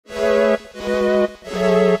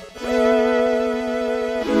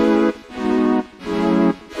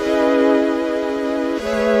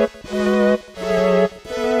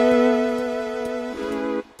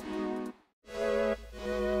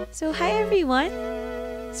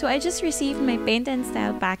everyone! So I just received my Paint and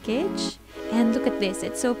Style package. And look at this,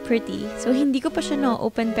 it's so pretty. So hindi ko pa siya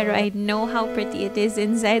na-open pero I know how pretty it is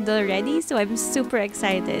inside already. So I'm super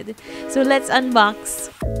excited. So let's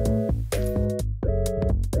unbox!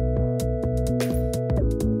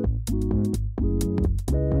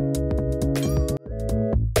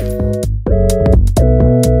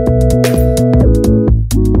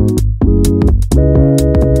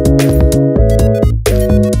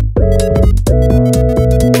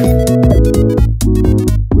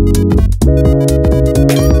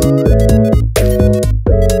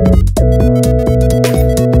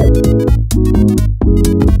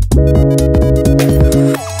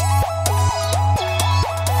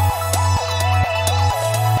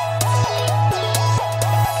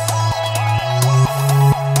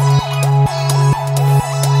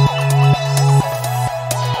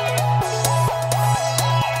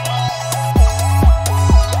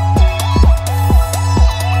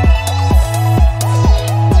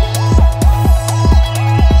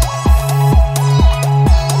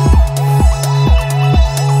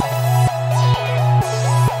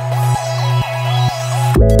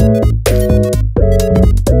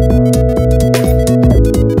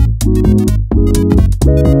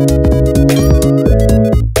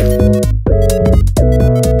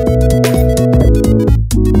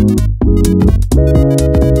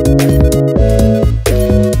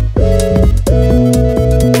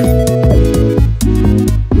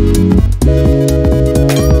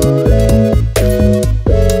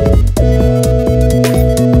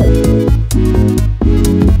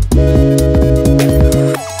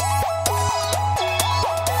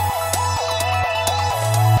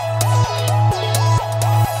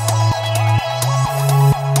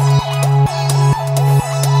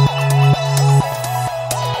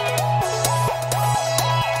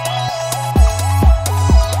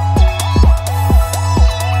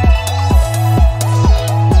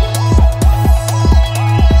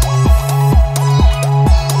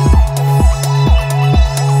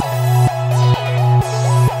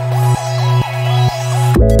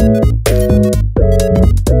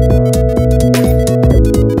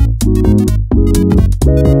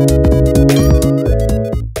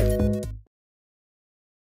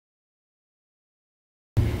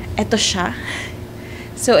 Ito siya.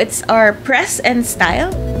 So, it's our press and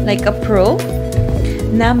style, like a pro,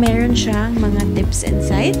 na meron siyang mga tips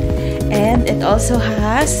inside. And it also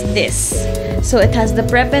has this. So, it has the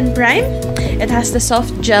prep and prime. It has the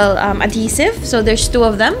soft gel adhesive. So, there's two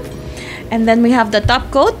of them. And then we have the top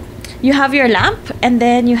coat. You have your lamp. And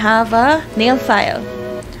then you have a nail file.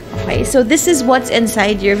 Okay, so this is what's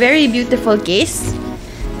inside your very beautiful case.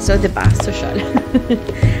 So, diba? Social.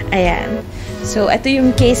 Ayan. So, ito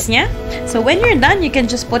yung case niya. So, when you're done, you can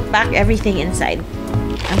just put back everything inside.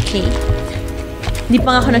 Okay. Hindi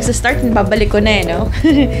pa nga ako nagsastart, babalik ko na eh, no?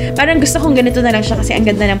 Parang gusto kong ganito na lang siya kasi ang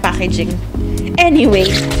ganda ng packaging. Anyway,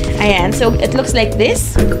 ayan. So, it looks like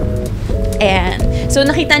this. Ayan. So,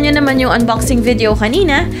 nakita nyo naman yung unboxing video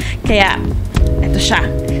kanina. Kaya, ito siya.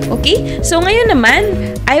 Okay? So, ngayon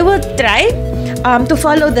naman, I will try to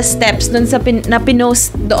follow the steps dun sa na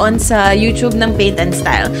pinost doon sa YouTube ng Paint and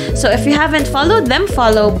Style. So, if you haven't followed them,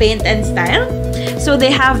 follow Paint and Style. So, they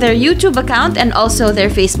have their YouTube account and also their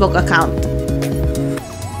Facebook account.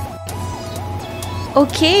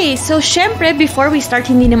 Okay, so syempre, before we start,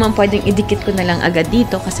 hindi naman pwedeng idikit ko na lang agad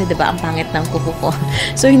dito kasi diba ang pangit ng kuko ko.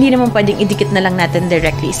 So, hindi naman pwedeng idikit na lang natin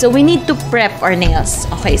directly. So, we need to prep our nails.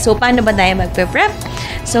 Okay, so paano ba tayo magpe-prep?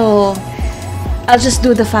 So, I'll just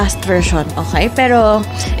do the fast version, okay? Pero,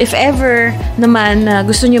 if ever naman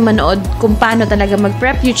gusto nyo manood kung paano talaga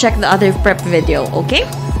mag-prep, you check the other prep video, okay?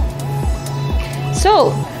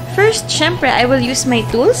 So, first, syempre, I will use my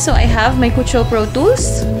tools. So, I have my Kucho Pro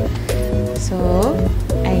tools. So,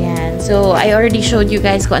 ayan. So, I already showed you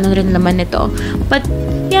guys kung anong rin naman nito. But,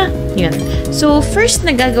 yeah, yun. So, first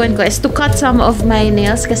na gagawin ko is to cut some of my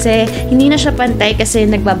nails kasi hindi na siya pantay kasi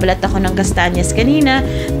nagbabalat ako ng kastanyas kanina.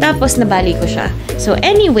 Tapos, nabali ko siya. So,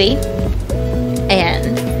 anyway,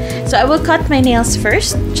 ayan. So, I will cut my nails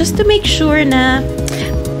first just to make sure na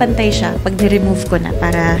pantay siya pag ni-remove ko na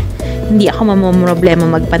para hindi ako mamomroblema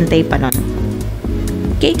magpantay pa nun.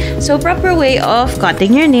 Okay, so proper way of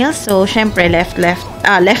cutting your nails. So, syempre, left,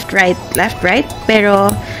 right.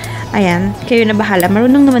 Pero, ayan, kayo na bahala.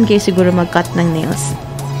 Marunong naman kayo siguro mag-cut ng nails.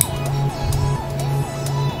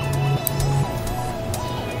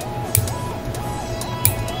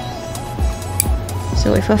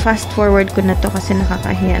 So, if fast forward ko na to kasi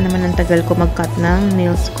nakakahiya naman ang tagal ko mag-cut ng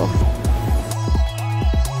nails ko.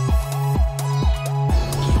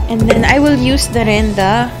 And then, I will use the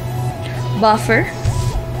buffer.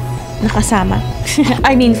 nakasama.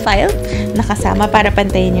 I mean file nakasama para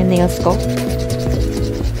pantayin yung nails ko.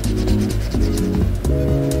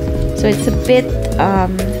 So it's a bit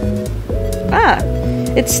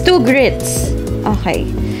it's 2 grits. Okay.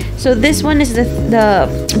 So this one is the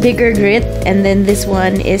bigger grit, and then this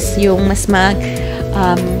one is yung mas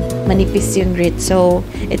manipis yung grit. So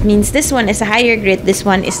it means this one is a higher grit, this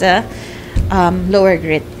one is a lower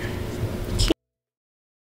grit.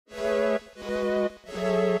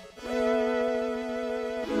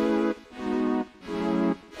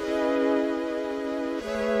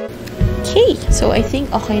 Okay, so I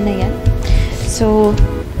think okay na yan. So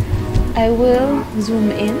I will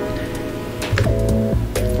zoom in.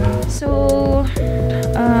 So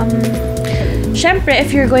syempre,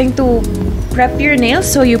 if you're going to prep your nails,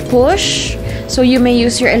 so you push, so you may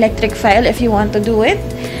use your electric file if you want to do it.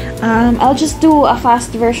 I'll just do a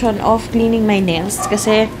fast version of cleaning my nails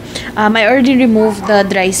kasi I already removed the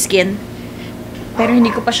dry skin, pero hindi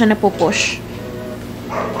ko pa siya napupush.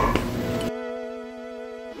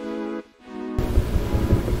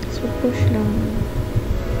 So push lang.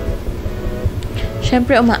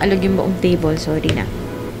 Syempre umaalog yung buong table, sorry na.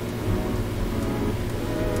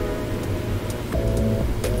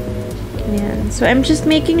 Ayan. So I'm just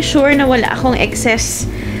making sure na wala akong excess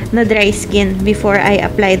na dry skin before I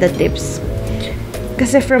apply the tips.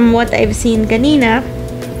 Kasi from what I've seen kanina,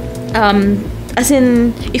 as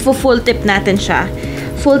in, full tip natin siya.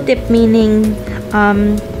 Full tip meaning,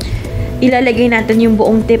 ilalagay natin yung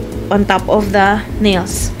buong tip on top of the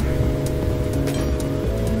nails.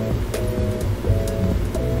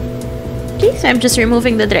 Okay, so I'm just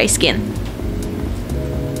removing the dry skin.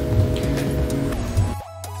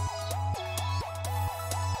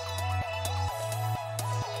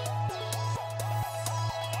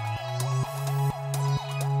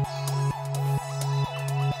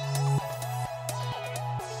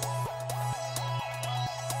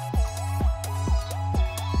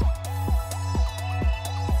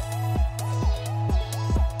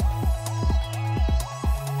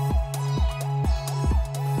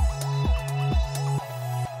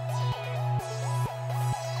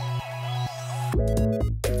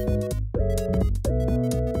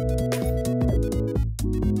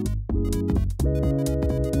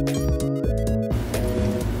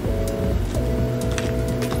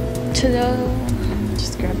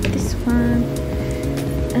 Just grab this one.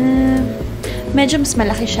 Medyo mas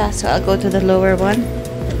malaki siya, so I'll go to the lower one.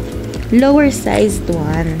 Lower sized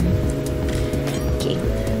one. Okay.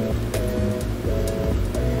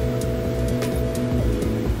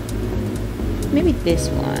 Maybe this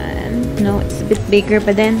one. No, it's a bit bigger,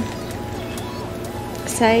 but then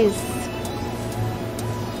size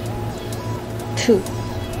 2.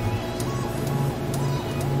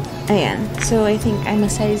 Ayan. So, I think I'm a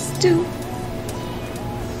size 2.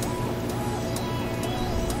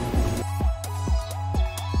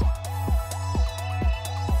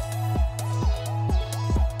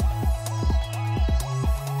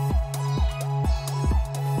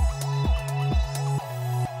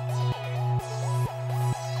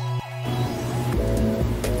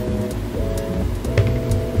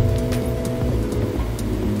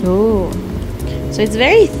 Oh. So, it's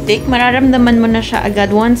very thick. Mararamdaman mo na siya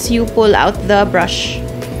agad once you pull out the brush.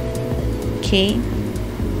 Okay.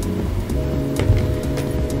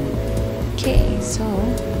 Okay. So,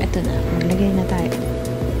 eto na. Maglagay na tayo.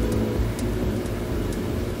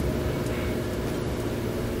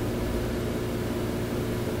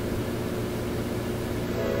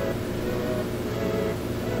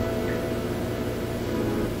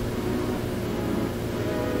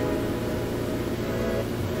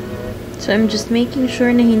 So, I'm just making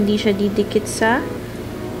sure na hindi siya didikit sa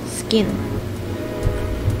skin.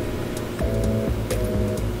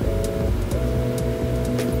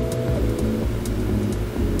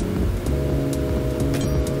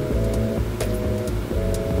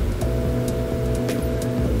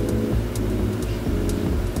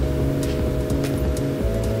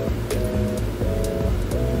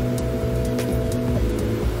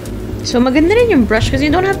 So, maganda rin yung brush kasi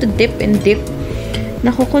you don't have to dip and dip.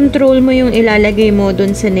 Nakokontrol mo yung ilalagay mo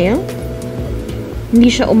dun sa nail. Hindi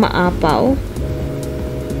siya umaapaw.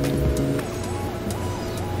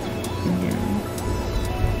 Ayan.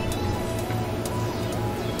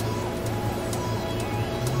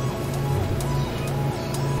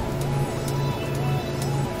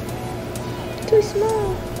 Too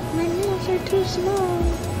small. My nails are too small.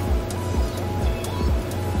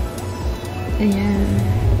 Ayan.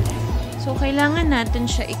 So, kailangan natin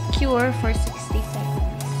siya i-cure for 60 seconds.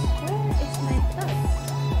 Where is my thumb?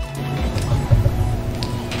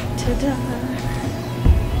 Tada!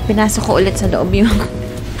 Pinasok ko ulit sa loob yung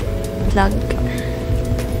plug.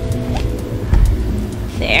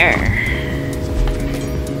 There.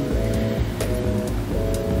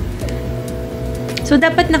 So,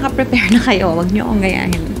 dapat naka-prepare na kayo. Huwag nyo akong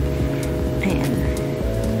gayahin. Ayan.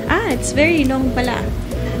 Ah, it's very long pala.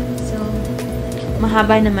 So,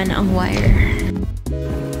 mahaba naman ang wire.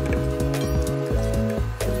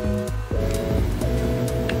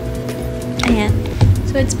 Ayan.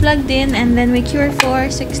 So, it's plugged in and then we cure for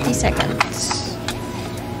 60 seconds.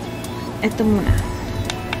 Ito muna.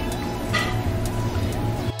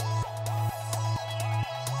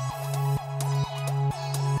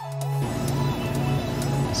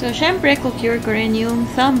 So, syempre, kukure ko rin yung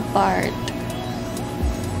thumb part.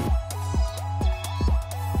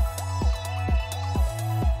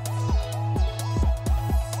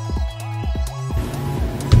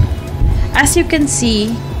 As you can see,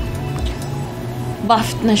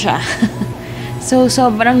 buffed na siya. So,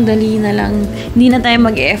 sobrang dali na lang. Hindi na tayo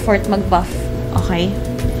mag-e-effort mag-buff. Okay?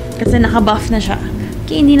 Kasi naka-buff na siya.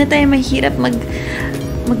 Okay, hindi na tayo mahirap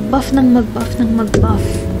mag-buff ng mag-buff ng mag-buff.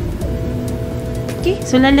 Okay,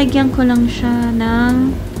 so lalagyan ko lang siya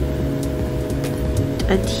ng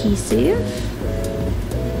adhesive.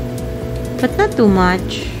 But not too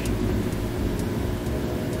much.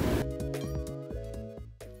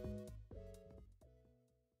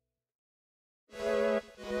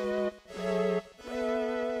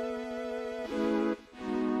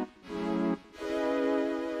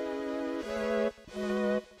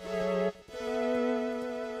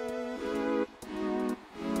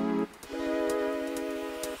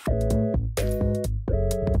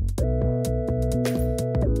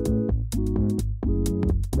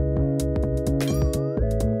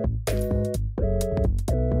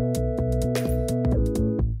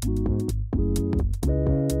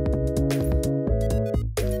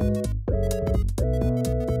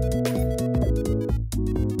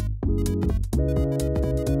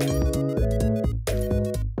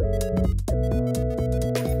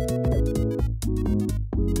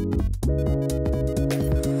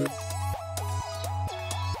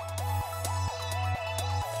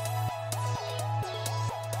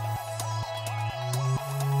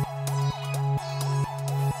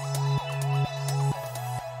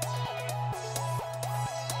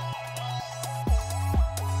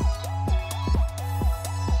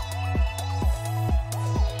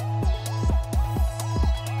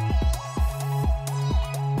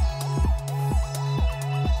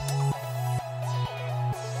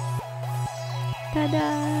 Tada!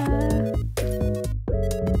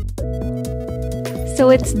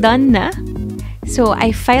 So, it's done na. So,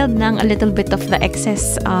 I filed ng a little bit of the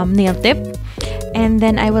excess nail tip. And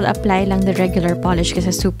then, I will apply lang the regular polish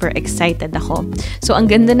kasi super excited ako. So,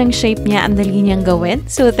 ang ganda ng shape niya, ang dali niyang gawin.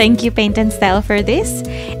 So, thank you Paint&Style for this.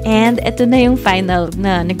 And ito na yung final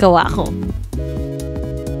na nagawa ko.